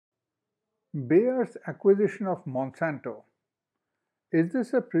Bayer's acquisition of Monsanto, is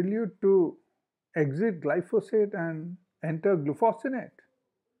this a prelude to exit glyphosate and enter glufosinate?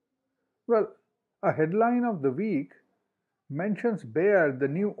 Well, a headline of the week mentions Bayer, the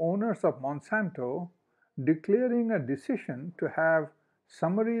new owners of Monsanto, declaring a decision to have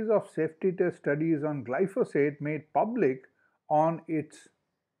summaries of safety test studies on glyphosate made public on its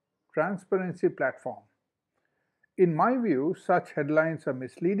transparency platform. In my view, such headlines are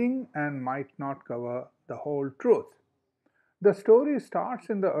misleading and might not cover the whole truth. The story starts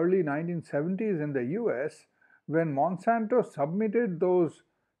in the early 1970s in the US when Monsanto submitted those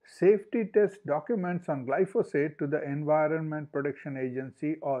safety test documents on glyphosate to the Environment Protection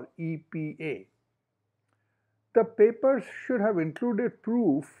Agency or EPA. The papers should have included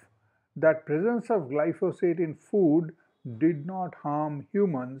proof that presence of glyphosate in food did not harm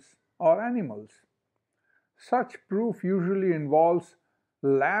humans or animals. Such proof usually involves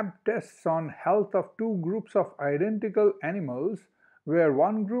lab tests on health of two groups of identical animals where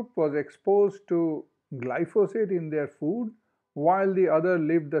one group was exposed to glyphosate in their food while the other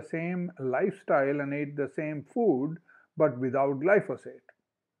lived the same lifestyle and ate the same food but without glyphosate.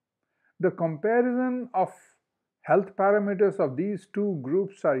 The comparison of health parameters of these two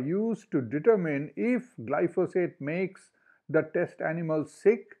groups are used to determine if glyphosate makes the test animals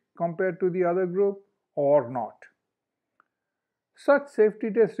sick compared to the other group or not. Such safety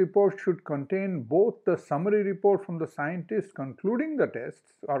test reports should contain both the summary report from the scientist concluding the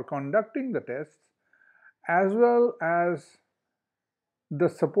tests or conducting the tests as well as the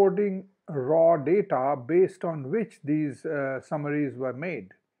supporting raw data based on which these summaries were made.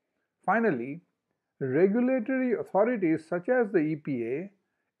 Finally, regulatory authorities such as the EPA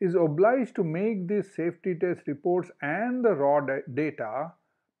is obliged to make these safety test reports and the raw data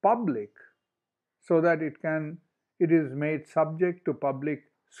public so that it is made subject to public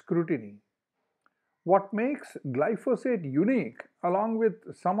scrutiny. What makes glyphosate unique, along with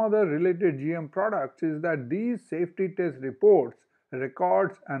some other related GM products, is that these safety test reports,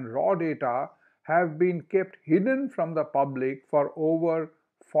 records, and raw data have been kept hidden from the public for over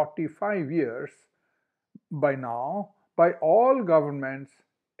 45 years by now by all governments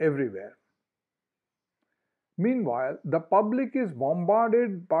everywhere. Meanwhile, the public is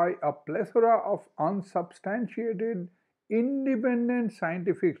bombarded by a plethora of unsubstantiated, independent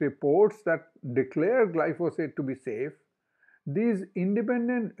scientific reports that declare glyphosate to be safe. These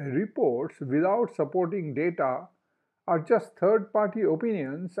independent reports, without supporting data, are just third party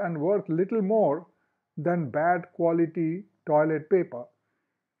opinions and worth little more than bad quality toilet paper.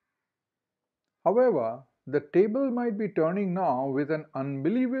 However, the table might be turning now with an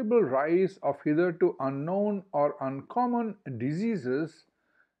unbelievable rise of hitherto unknown or uncommon diseases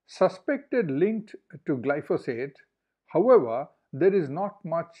suspected linked to glyphosate. However, there is not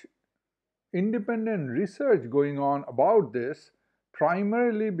much independent research going on about this,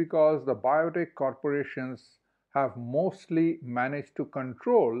 primarily because the biotech corporations have mostly managed to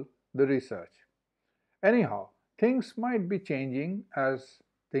control the research. Anyhow, things might be changing as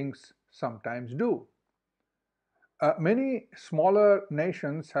things sometimes do. Many smaller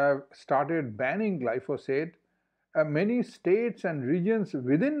nations have started banning glyphosate. Many states and regions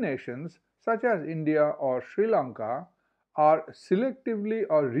within nations, such as India or Sri Lanka, are selectively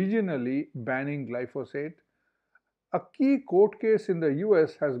or regionally banning glyphosate. A key court case in the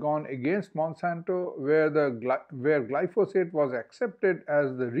US has gone against Monsanto where glyphosate was accepted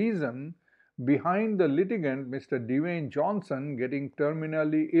as the reason behind the litigant Mr. Dwayne Johnson getting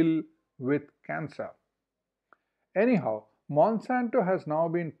terminally ill with cancer. Anyhow, Monsanto has now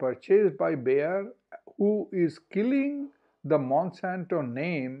been purchased by Bayer, who is killing the Monsanto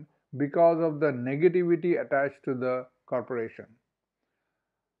name because of the negativity attached to the corporation.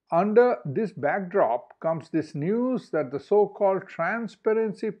 Under this backdrop comes this news that the so called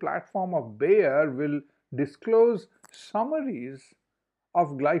transparency platform of Bayer will disclose summaries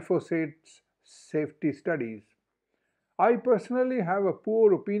of glyphosate's safety studies. I personally have a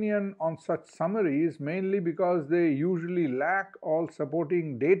poor opinion on such summaries mainly because they usually lack all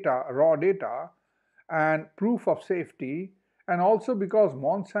supporting data, raw data, and proof of safety, and also because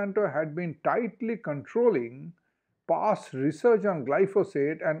Monsanto had been tightly controlling past research on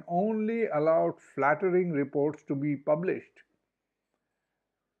glyphosate and only allowed flattering reports to be published.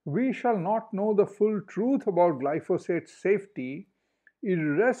 We shall not know the full truth about glyphosate's safety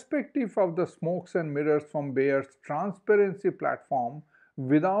irrespective of the smokes and mirrors from Bayer's transparency platform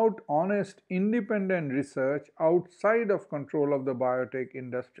without honest independent research outside of control of the biotech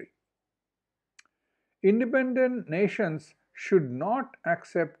industry. Independent nations should not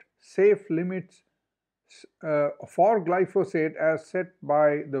accept for glyphosate as set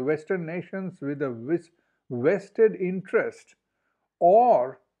by the Western nations with a vested interest,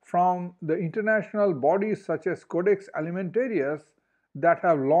 or from the international bodies such as Codex Alimentarius that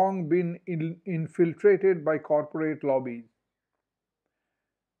have long been infiltrated by corporate lobbies.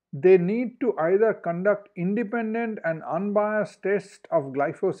 They need to either conduct independent and unbiased tests of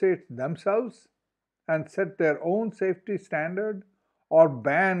glyphosate themselves and set their own safety standard, or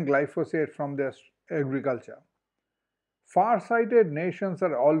ban glyphosate from their agriculture. Far-sighted nations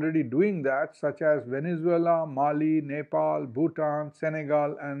are already doing that, such as Venezuela, Mali, Nepal, Bhutan,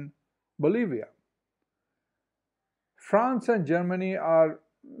 Senegal, and Bolivia. France and Germany are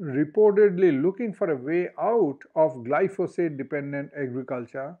reportedly looking for a way out of glyphosate-dependent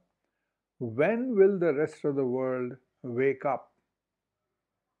agriculture. When will the rest of the world wake up?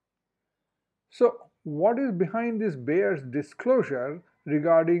 So, what is behind this Bayer's disclosure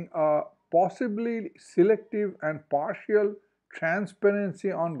regarding a possibly selective and partial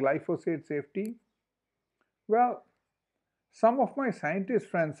transparency on glyphosate safety? Well, some of my scientist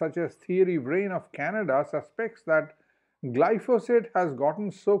friends, such as Thierry Vrain of Canada, suspects that glyphosate has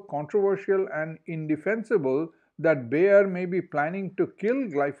gotten so controversial and indefensible that Bayer may be planning to kill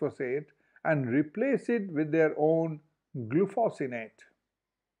glyphosate and replace it with their own glufosinate.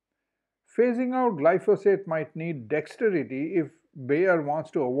 Phasing out glyphosate might need dexterity if Bayer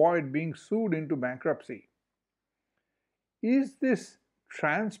wants to avoid being sued into bankruptcy. Is this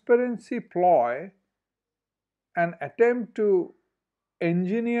transparency ploy an attempt to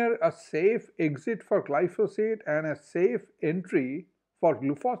engineer a safe exit for glyphosate and a safe entry for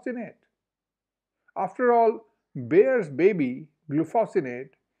glufosinate? After all, Bayer's baby, glufosinate,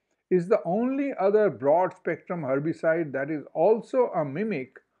 is the only other broad spectrum herbicide that is also a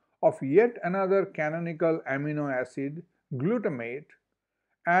mimic of yet another canonical amino acid, glutamate,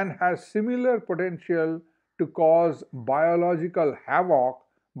 and has similar potential to cause biological havoc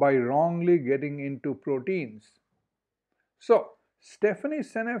by wrongly getting into proteins. So, Stephanie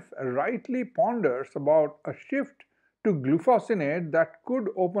Seneff rightly ponders about a shift to glufosinate that could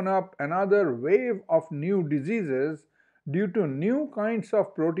open up another wave of new diseases due to new kinds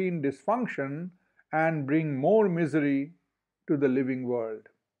of protein dysfunction and bring more misery to the living world.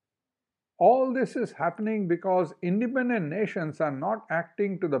 All this is happening because independent nations are not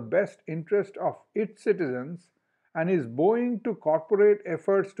acting to the best interest of its citizens and is bowing to corporate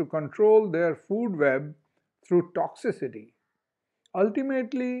efforts to control their food web through toxicity.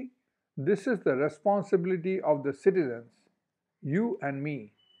 Ultimately, this is the responsibility of the citizens, you and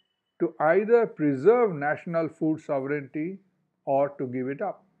me, to either preserve national food sovereignty or to give it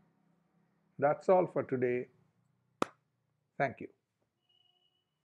up. That's all for today. Thank you.